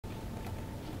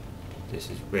This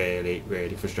is really,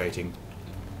 really frustrating.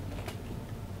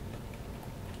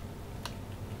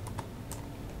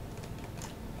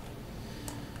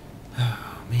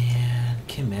 Oh man,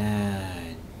 come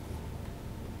on.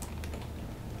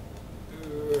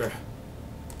 Ugh.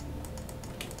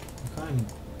 I can't even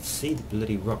see the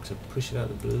bloody rocks. I push it out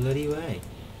the bloody way.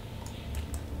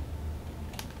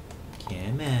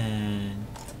 Come on.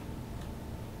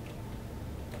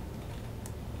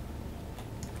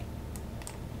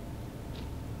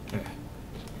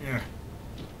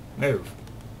 Move.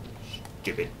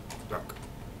 Stupid rock.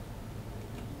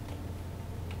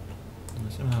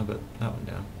 I somehow got that one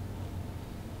down.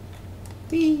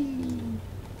 Whee!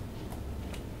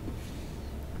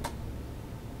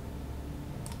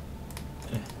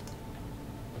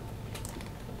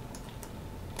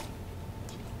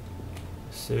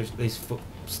 Seriously, these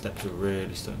footsteps are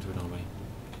really starting to annoy me.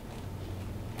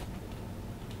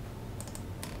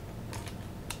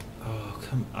 Oh,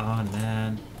 come on,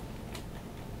 man.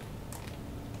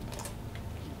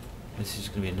 This is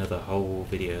going to be another whole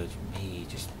video of me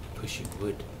just pushing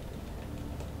wood.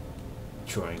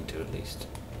 Trying to, at least.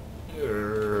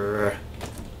 Urgh.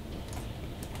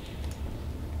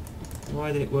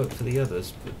 Why did it work for the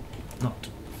others, but not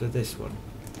for this one?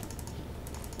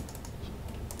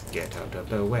 Get out of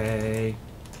the way.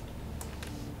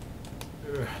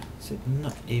 Urgh. Is it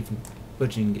not even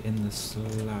budging in the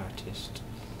slightest?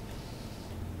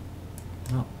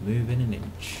 Not moving an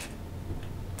inch.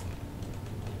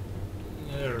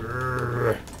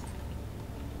 Urgh.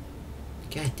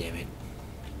 God damn it.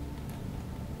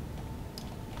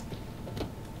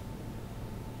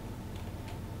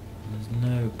 There's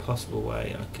no possible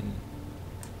way I can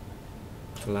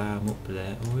climb up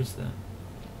there, or is there?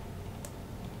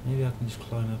 Maybe I can just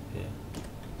climb up here.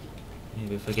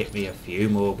 Maybe if I get me a few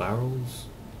more barrels.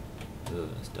 Oh,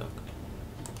 that's dark.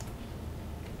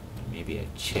 Maybe a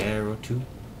chair or two.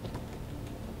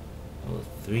 Or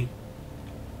 3.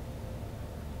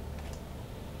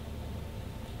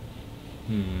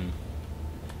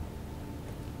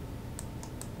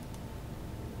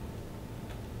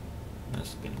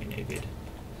 That's gonna be no good.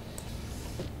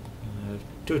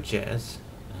 2 chairs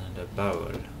and a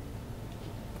barrel.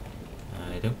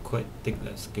 I don't quite think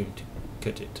that's going to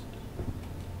cut it.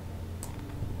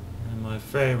 And my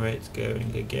frame rate's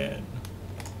going again.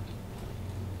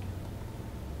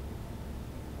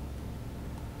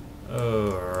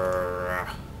 Oh.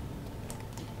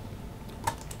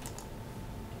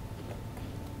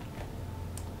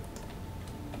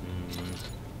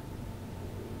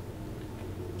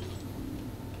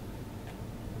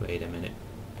 Wait a minute.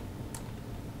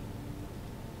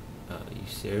 Are you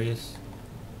serious?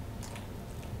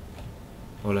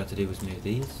 All I had to do was move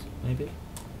these, maybe?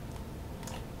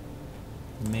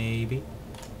 Maybe.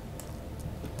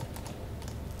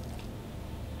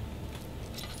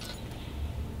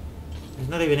 He's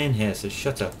not even in here, so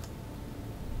shut up.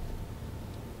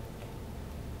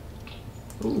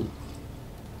 Ooh.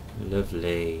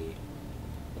 Lovely.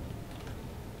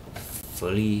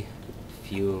 Fully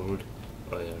fueled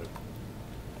oil.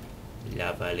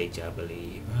 Lovely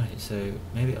jubbly. Right, so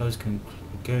maybe I was going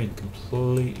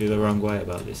completely the wrong way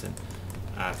about this and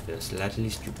I feel slightly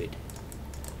stupid.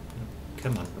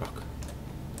 Come on, rock.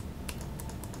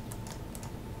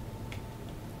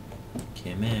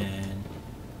 Come on.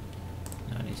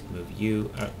 Now I need to move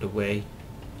you out the way.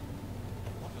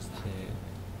 So,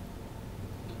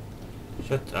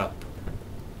 shut up.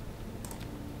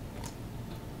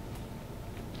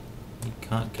 You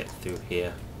can't get through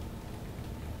here.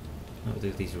 Not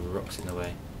with these rocks in the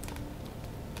way.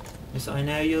 Yes, I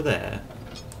know you're there.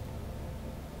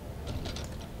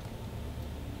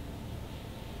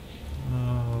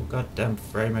 Oh, goddamn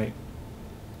frame rate.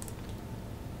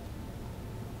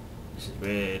 This is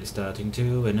really starting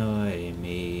to annoy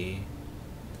me.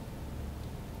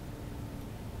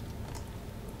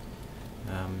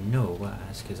 No,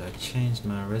 that's because I changed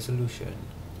my resolution.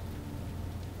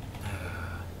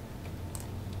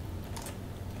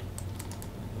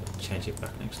 Change it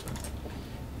back next time.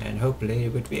 And hopefully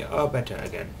it would be all better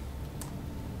again.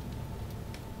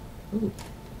 Ooh,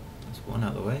 that's one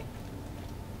out of the way.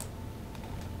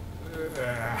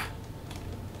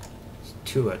 It's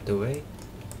 2 out the way.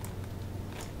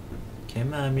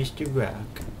 Come on, Mr.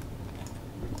 Rock.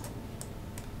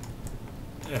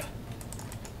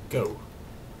 Go.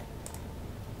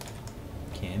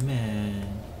 Come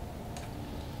on.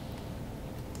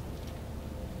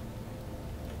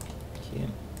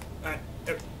 Come on.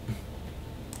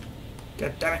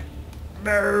 God damn it.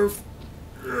 Move.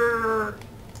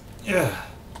 Yeah.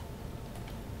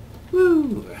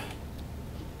 Woo.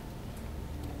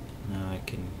 Now I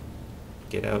can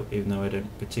get out, even though I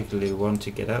don't particularly want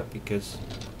to get out because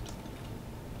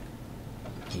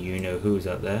you know who's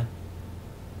out there.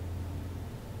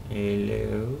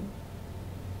 Hello?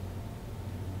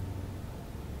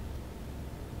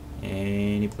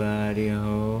 Anybody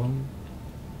home?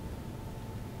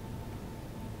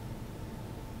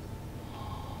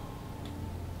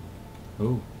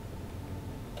 Oh,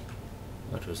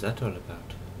 what was that all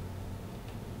about?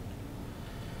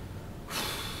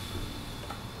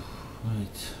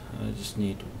 Right, I just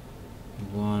need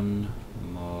one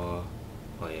more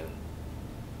oil.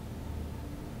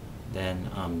 Then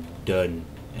I'm done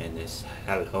in this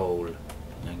hellhole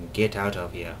and get out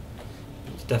of here.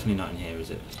 It's definitely not in here,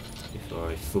 is it? Before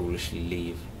I foolishly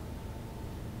leave.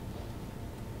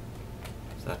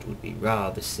 That would be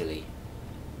rather silly.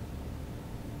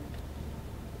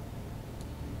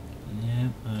 Yeah,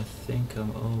 I think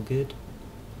I'm all good.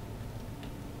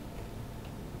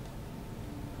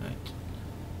 Right.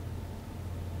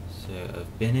 So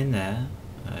I've been in there.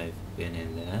 I've been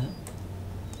in there.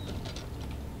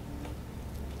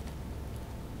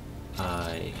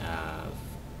 I have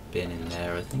been in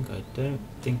there. I don't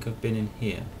think I've been in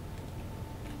here.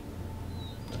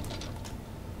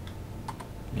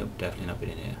 Nope, definitely not been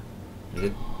in here. Is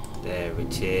it? There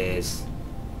it is.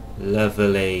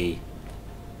 Lovely.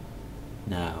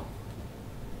 Now,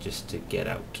 just to get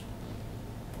out.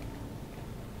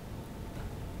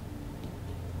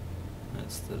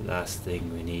 That's the last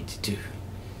thing we need to do.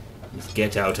 Is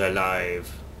get out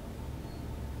alive.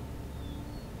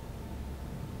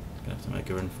 Gonna have to make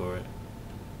a run for it.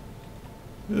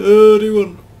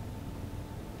 31.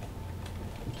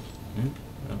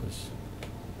 That was...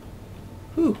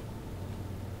 Whew.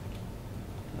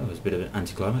 That was a bit of an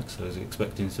anticlimax. I was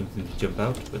expecting something to jump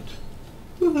out, but...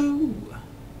 Woohoo!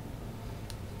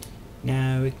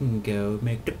 Now we can go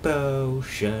make the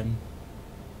potion.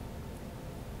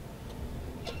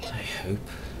 I hope.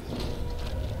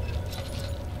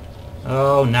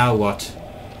 Oh, now what?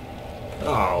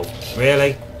 Oh,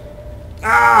 really?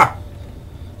 Ah!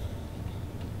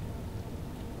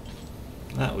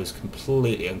 That was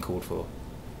completely uncalled for.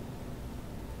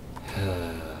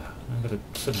 I've got to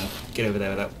somehow get over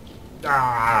there without...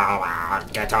 Ah!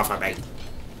 Get off of me!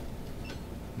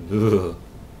 Ugh.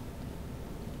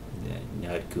 Yeah,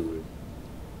 not cool.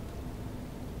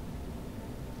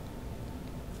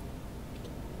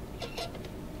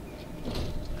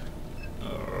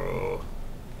 Oh.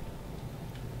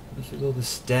 Look at all the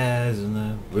stairs and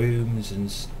the rooms and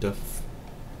stuff.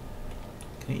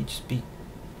 Can't you just be,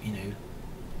 you know,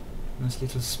 nice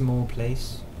little small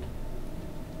place?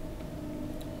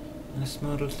 A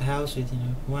small little house with, you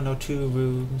know, 1 or 2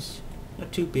 rooms.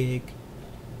 Not too big.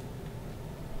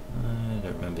 I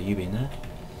don't remember you being there.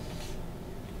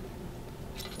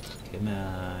 Come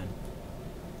on.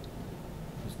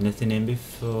 There's nothing in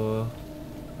before.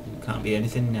 There can't be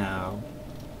anything now.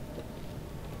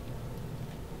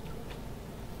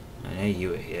 I know you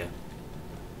were here.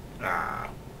 Ah.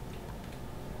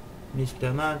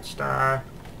 Mr. Monster.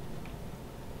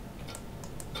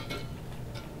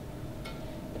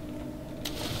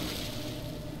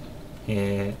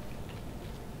 Yeah.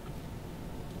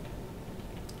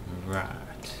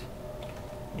 Right.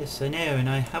 Yes, I know, and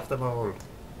I have the ball.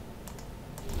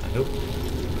 I hope.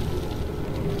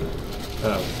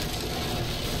 Oh.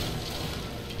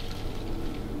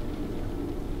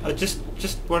 I just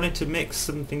wanted to mix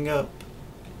something up.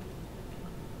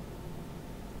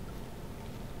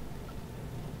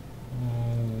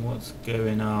 Oh, what's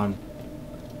going on?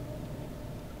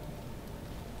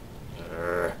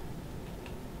 Urgh.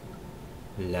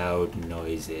 Loud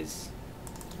noises.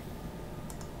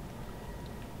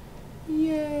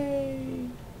 Yay!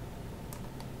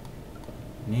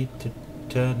 Need to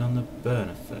turn on the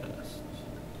burner first.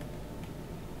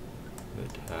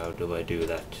 But how do I do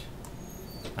that?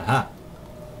 Aha!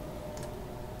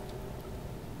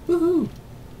 Woohoo!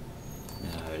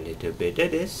 Now a little bit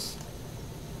of this.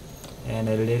 And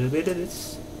a little bit of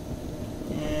this.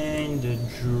 And a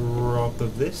drop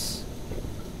of this.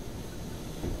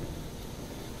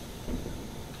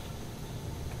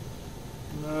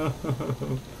 No.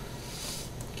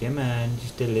 Come on,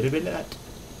 just a little bit of that.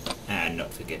 And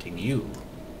not forgetting you.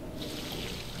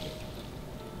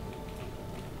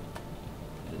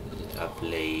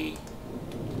 Lovely.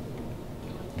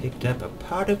 Picked up a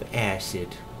part of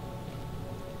acid.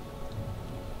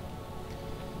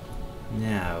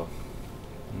 Now,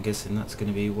 I'm guessing that's going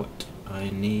to be what I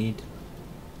need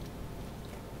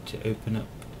to open up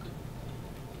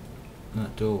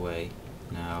that doorway.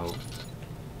 Now,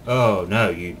 oh no,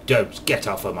 you don't! Get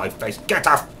off of my face! Get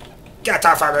off! Get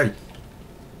off of me!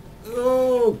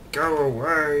 Oh, go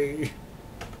away!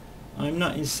 I'm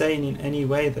not insane in any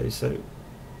way though, so...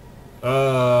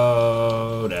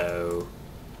 Oh no.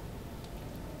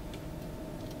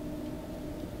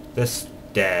 The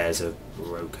stairs are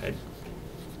broken.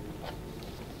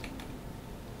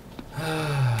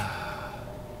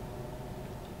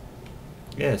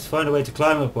 Yes, find a way to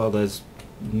climb up while there's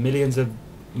millions of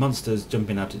monsters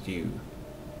jumping out at you.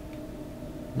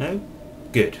 No?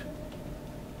 Good.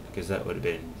 Because that would have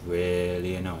been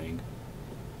really annoying.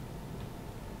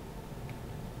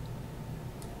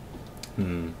 How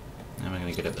am I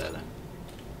going to get up there then?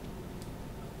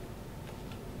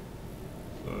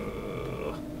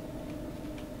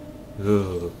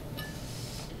 Oh,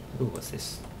 what's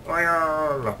this?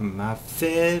 Oil! My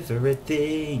favorite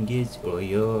thing is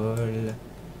oil.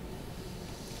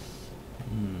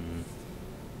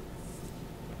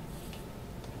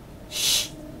 Shh!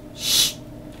 Shh!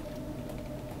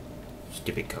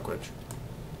 Stupid cockroach.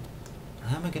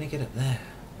 How am I going to get up there?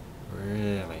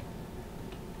 Really?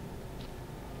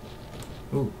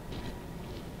 Ooh.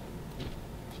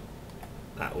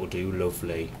 That will do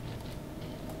lovely.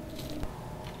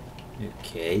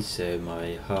 Okay, so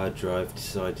my hard drive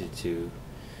decided to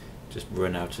just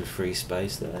run out of free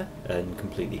space there and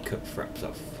completely cut fraps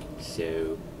off.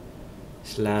 So,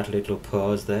 slight little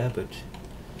pause there, but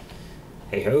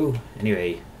hey ho.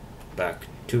 Anyway, back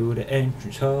to the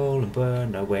entrance hall and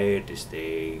burn away this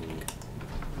thing.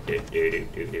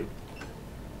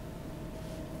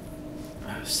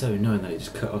 Oh, so annoying that it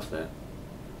just cut off there.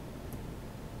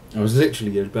 I was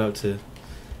literally about to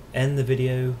end the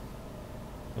video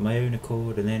on my own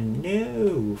accord, and then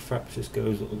no, Fraps just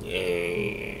goes, no,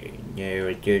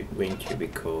 I don't want to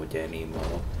record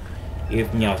anymore.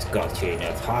 You've not got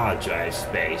enough hard drive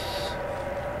space.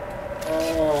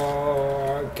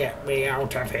 Oh, get me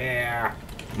out of here!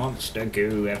 Monster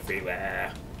goo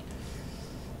everywhere.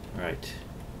 Right.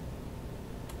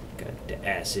 Got the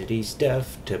acidy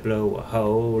stuff to blow a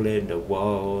hole in the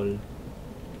wall.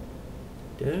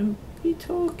 Don't be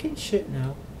talking shit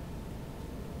now.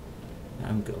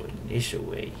 I'm going this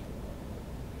way.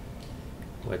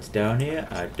 What's down here?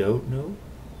 I don't know.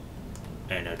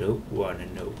 And I don't want to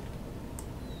know.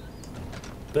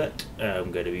 But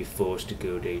I'm going to be forced to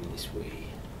go down this way.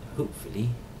 Hopefully.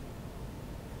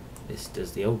 This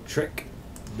does the old trick.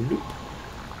 Bloop.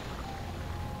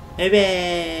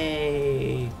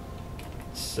 Hooray!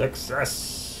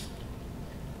 Success!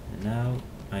 And now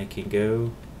I can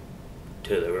go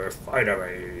to the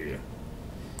refinery.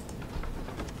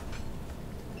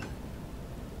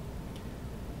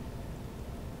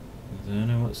 I don't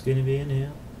know what's going to be in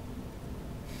here,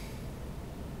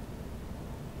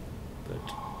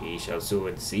 but we shall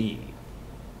soon see.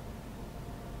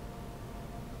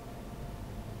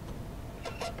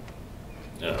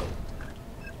 Oh.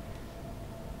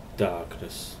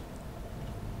 Darkness.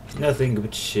 Nothing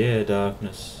but sheer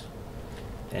darkness.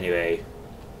 Anyway,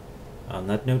 on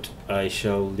that note, I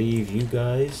shall leave you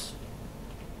guys,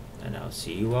 and I'll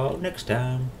see you all next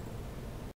time.